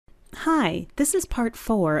Hi, this is part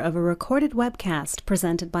 4 of a recorded webcast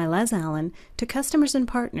presented by Les Allen to customers and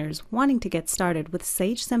partners wanting to get started with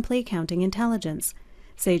Sage Simply Accounting Intelligence,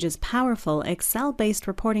 Sage's powerful Excel-based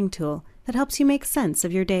reporting tool that helps you make sense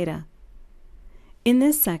of your data. In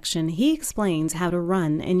this section, he explains how to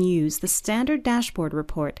run and use the standard dashboard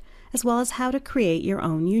report, as well as how to create your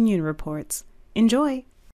own union reports. Enjoy!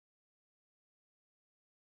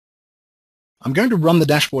 I'm going to run the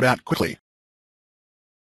dashboard out quickly.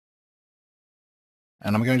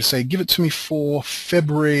 And I'm going to say, give it to me for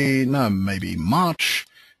maybe March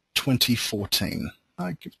 2014.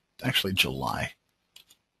 Actually, July.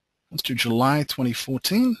 Let's do July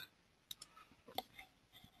 2014.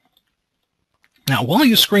 Now, while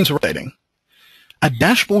your screens are rotating, a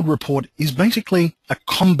dashboard report is basically a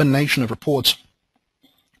combination of reports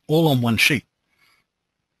all on one sheet.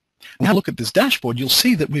 Now, look at this dashboard. You'll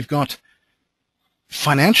see that we've got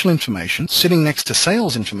financial information sitting next to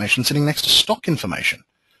sales information, sitting next to stock information.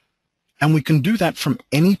 And we can do that from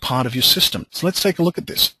any part of your system. So let's take a look at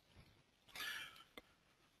this.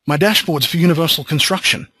 My dashboard's for Universal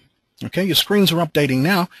Construction. Okay, your screens are updating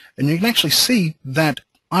now, and you can actually see that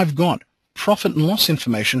I've got profit and loss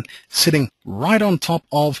information sitting right on top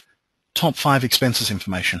of top 5 expenses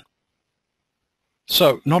information.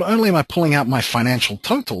 So not only am I pulling out my financial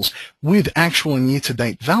totals with actual and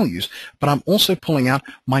year-to-date values, but I'm also pulling out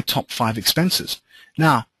my top 5 expenses.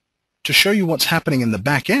 Now, to show you what's happening in the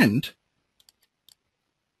back end,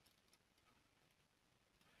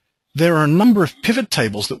 there are a number of pivot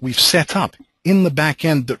tables that we've set up in the back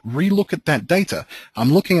end that relook at that data.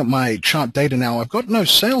 I'm looking at my chart data now. I've got no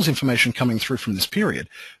sales information coming through from this period.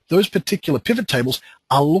 Those particular pivot tables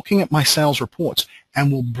are looking at my sales reports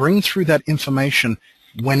and will bring through that information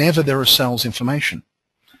whenever there is sales information.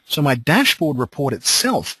 So my dashboard report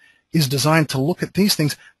itself is designed to look at these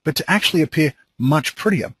things, but to actually appear much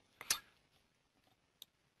prettier,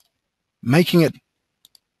 making it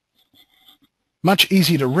much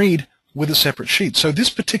easier to read with a separate sheet. So this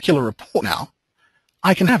particular report now,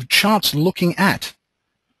 I can have charts looking at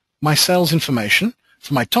my sales information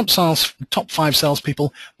for my top 5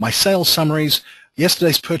 salespeople, my sales summaries,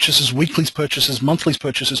 yesterday's purchases, weekly's purchases, monthly's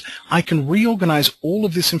purchases. I can reorganize all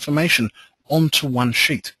of this information onto one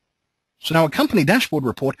sheet. So now a company dashboard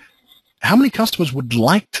report, how many customers would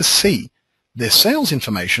like to see their sales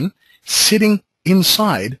information sitting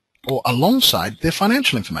inside or alongside their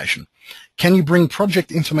financial information? Can you bring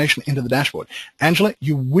project information into the dashboard? Angela,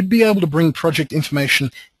 you would be able to bring project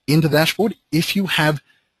information into the dashboard if you have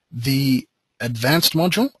the advanced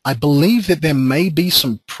module. I believe that there may be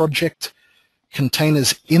some project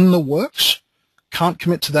containers in the works. Can't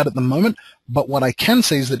commit to that at the moment, but what I can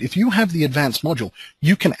say is that if you have the advanced module,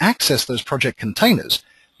 you can access those project containers.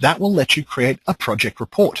 That will let you create a project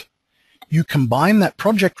report. You combine that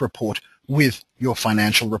project report with your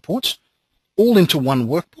financial reports all into one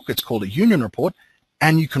workbook. It's called a union report,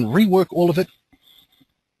 and you can rework all of it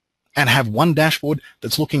and have one dashboard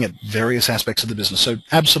that's looking at various aspects of the business. So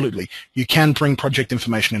absolutely, you can bring project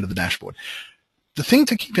information into the dashboard. The thing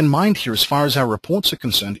to keep in mind here as far as our reports are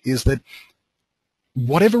concerned is that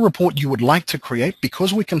whatever report you would like to create,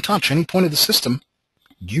 because we can touch any point of the system,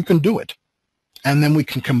 you can do it. And then we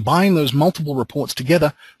can combine those multiple reports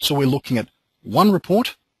together so we're looking at one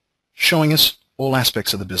report showing us all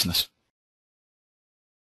aspects of the business.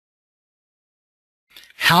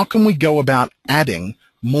 How can we go about adding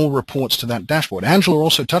more reports to that dashboard? Angela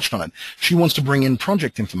also touched on it. She wants to bring in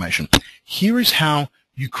project information. Here is how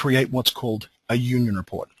you create what's called a union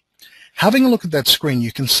report. Having a look at that screen,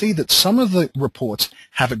 you can see that some of the reports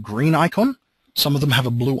have a green icon, some of them have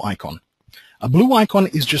a blue icon. A blue icon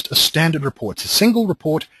is just a standard report. It's a single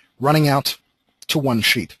report running out to one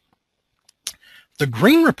sheet. The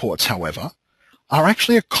green reports, however, are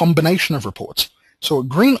actually a combination of reports. So a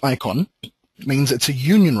green icon means it's a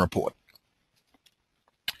union report.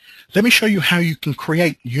 Let me show you how you can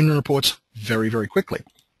create union reports very, very quickly.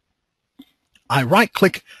 I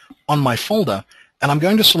right-click on my folder, and I'm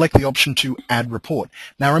going to select the option to Add Report.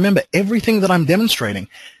 Now remember, everything that I'm demonstrating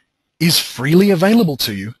is freely available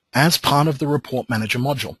to you as part of the Report Manager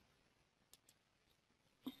module.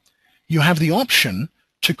 You have the option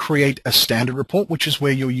to create a standard report, which is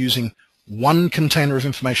where you're using one container of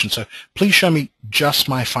information. So please show me just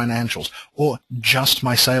my financials, or just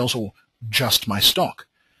my sales, or just my stock.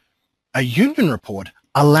 A union report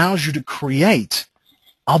allows you to create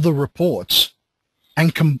other reports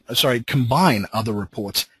and combine other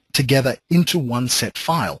reports together into one set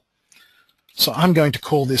file. So I'm going to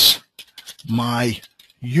call this my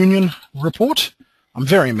union report. I'm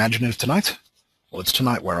very imaginative tonight. Well, it's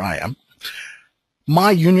tonight where I am.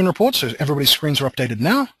 My union report, so everybody's screens are updated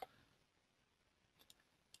now.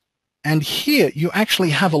 And here you actually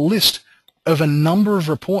have a list of a number of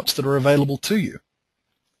reports that are available to you.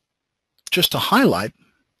 Just to highlight,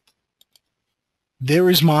 there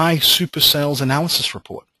is my Super Sales Analysis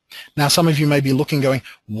report. Now, some of you may be looking going,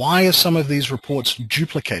 why are some of these reports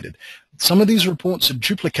duplicated? Some of these reports are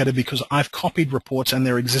duplicated because I've copied reports and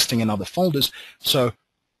they're existing in other folders. So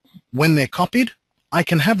when they're copied, I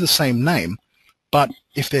can have the same name, but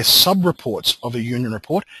if they're sub-reports of a union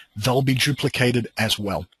report, they'll be duplicated as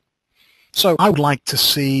well. So I would like to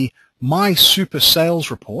see my Super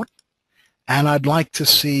Sales report, and I'd like to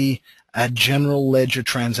see a General Ledger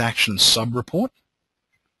Transactions sub-report,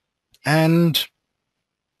 and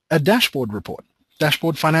a dashboard report,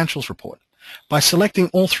 dashboard financials report. By selecting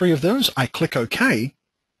all three of those, I click OK,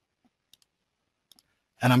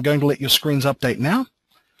 and I'm going to let your screens update now.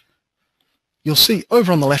 You'll see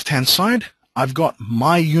over on the left-hand side, I've got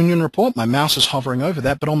my union report. My mouse is hovering over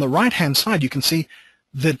that, but on the right-hand side, you can see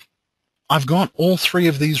that I've got all three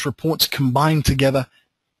of these reports combined together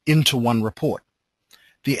into one report.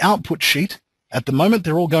 The output sheet, at the moment,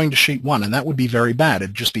 they're all going to sheet 1, and that would be very bad.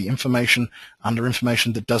 It'd just be information under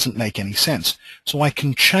information that doesn't make any sense. So I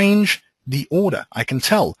can change the order. I can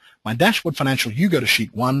tell my dashboard financial, you go to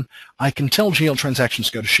sheet 1. I can tell GL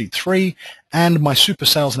transactions go to sheet 3, and my Super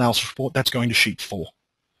Sales Analysis report, that's going to sheet 4.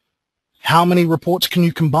 How many reports can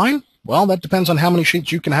you combine? Well, that depends on how many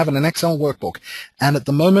sheets you can have in an Excel workbook. And at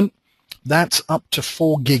the moment, that's up to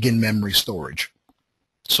 4 gig in memory storage.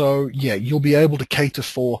 So yeah, you'll be able to cater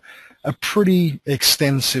for a pretty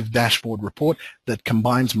extensive dashboard report that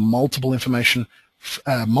combines multiple information,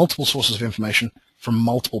 multiple sources of information from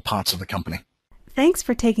multiple parts of the company. Thanks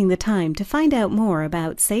for taking the time to find out more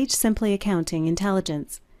about Sage Simply Accounting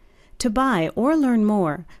Intelligence. To buy or learn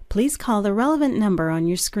more, please call the relevant number on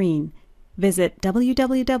your screen. Visit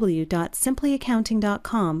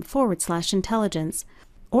www.simplyaccounting.com/intelligence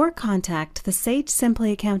or contact the Sage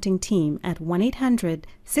Simply Accounting team at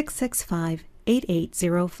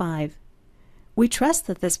 1-800-665-8805. We trust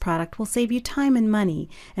that this product will save you time and money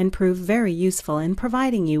and prove very useful in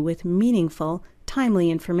providing you with meaningful, timely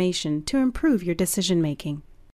information to improve your decision-making.